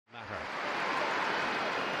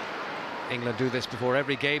England do this before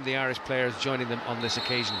every game, the Irish players joining them on this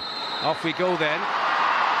occasion. Off we go then.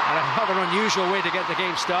 And a rather unusual way to get the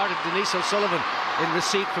game started. Denise O'Sullivan in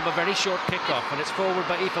receipt from a very short kickoff, and it's forward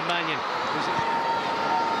by Aoife Mannion.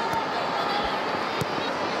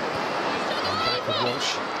 And back with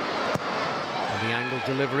Walsh. And the angled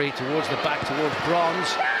delivery towards the back, towards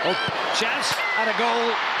Bronze. Oh, chance and a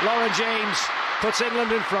goal. Lauren James puts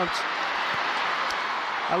England in front.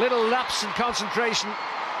 A little lapse in concentration,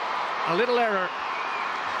 a little error,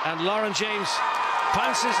 and Lauren James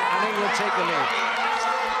pounces and England take the lead.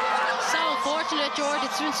 So unfortunate, George.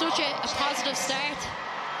 It's been such a positive start.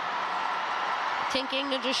 I think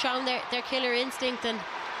England has shown their killer instinct, and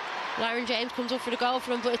Lauren James comes up for the goal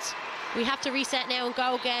for them, but we have to reset now and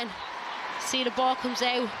go again. See, the ball comes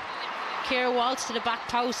out. Ciara Waltz to the back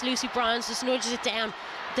post. Lucy Bronze just nudges it down.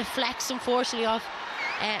 Deflects, unfortunately, off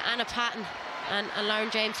Anna Patton. And Lauren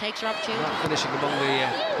James takes her opportunity. Not finishing among the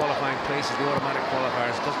qualifying places, the automatic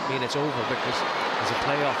qualifiers, doesn't mean it's over, because there's a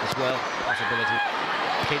playoff as well, possibility.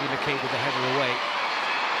 Katie McCabe with the header away.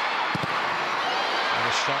 And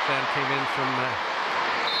a shot then came in from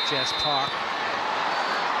Jess Park.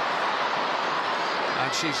 And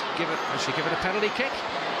has she given a penalty kick?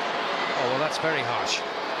 Oh, well, that's very harsh.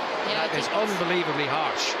 Yeah, that is unbelievably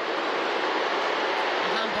harsh. A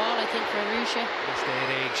handball, I think, for Arusha. This day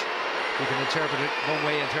and age, you can interpret it one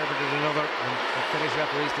way, interpret it another, and the Finnish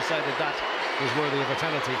referees decided that was worthy of a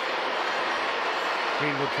penalty.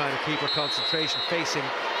 Greenwood trying to keep her concentration, facing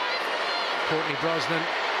Courtney Brosnan.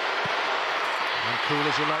 And Cool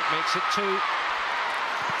As You Like makes it 2.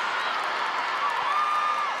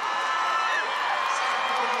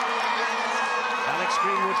 Alex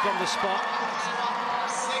Greenwood from the spot.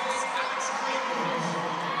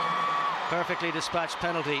 Perfectly dispatched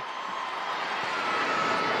penalty.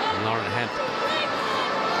 And Lauren Hemp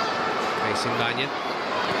facing Mannion.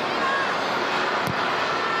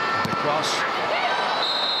 And the cross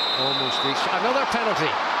almost reached. Another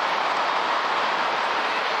penalty.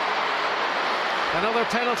 Another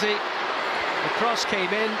penalty. The cross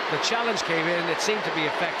came in, the challenge came in, it seemed to be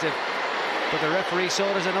effective, but the referee saw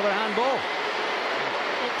it as another handball.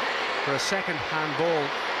 For a second handball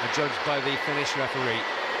adjudged by the Finnish referee.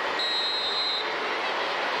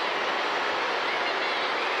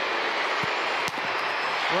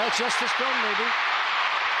 Well, justice done, maybe.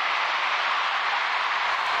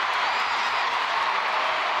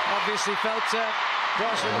 Obviously felt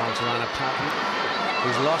Brosnan. On to Anna Patton,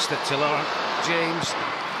 who's lost it to Lauren James.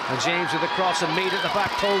 And James with the cross and Mead at the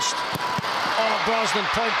back post. Oh, Brosnan,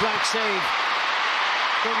 point-blank save.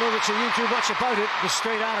 Don't know that she knew too much about it. It was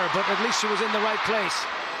straight at her, but at least she was in the right place.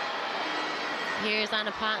 Here's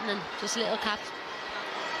Anna Patton and just little cap.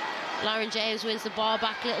 Lauren James wins the ball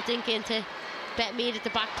back, little dink into Bet Mead at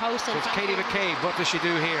the back post. And it's Katie McCabe. What does she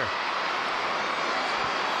do here?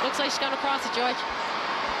 Looks like she's gone across it, George.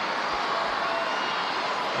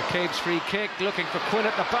 McCabe's free kick, looking for Quinn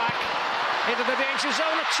at the back. Into the danger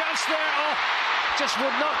zone, a chance there. Oh, just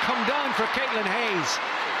would not come down for Caitlin Hayes.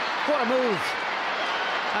 What a move.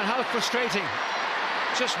 And how frustrating.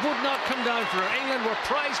 Just would not come down for her. England were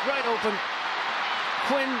prized right open.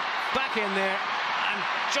 Quinn back in there. And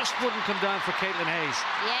just wouldn't come down for Caitlin Hayes.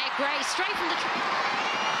 Yeah, great. Straight from the...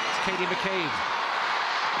 It's Katie McCabe.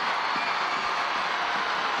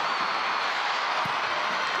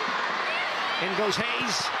 In goes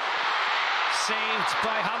Hayes. Saved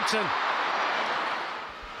by Hampton.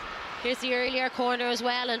 Here's the earlier corner as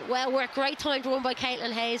well, and well worked. Great time to run by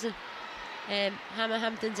Caitlin Hayes, and Hannah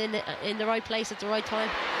Hampton's in the right place at the right time.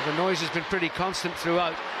 The noise has been pretty constant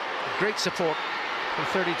throughout. Great support from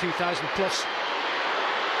 32,000 plus.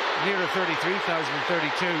 Nearer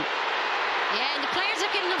 33,032. Yeah, and the players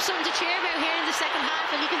are giving them something to cheer about here in the second half,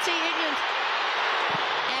 and you can see England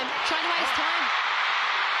trying to waste time.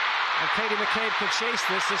 And Katie McCabe could chase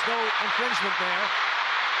this. There's no infringement there.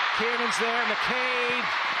 Kiernan's there, McCabe.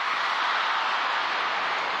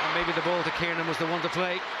 And maybe the ball to Kiernan was the one to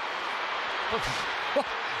play.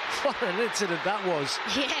 What an incident that was.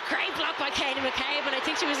 Yeah, great block by Katie McCabe, and I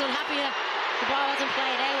think she was unhappy that the ball wasn't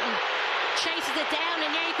played out, and chases it down. And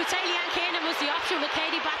yeah, you could say Leanne Kiernan was the option, but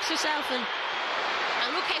Katie backs herself, and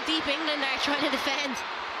look how deep England are trying to defend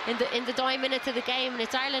in the dying minutes of the game, and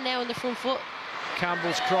it's Ireland now on the front foot.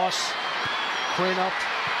 Campbell's cross, Quinn up,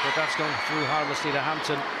 but that's gone through harmlessly to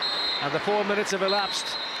Hampton, and the 4 minutes have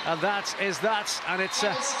elapsed, and that is that, and it's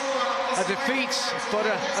a defeat, but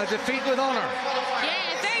a defeat with honour.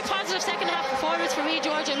 Yeah, a very positive second half performance for me,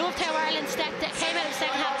 George. I loved how Ireland came out of the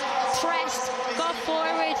second half, pressed, got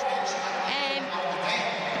forward.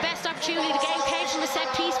 The best opportunity of the game came from a set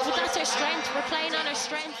piece, but that's our strength. We're playing on our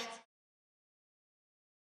strength.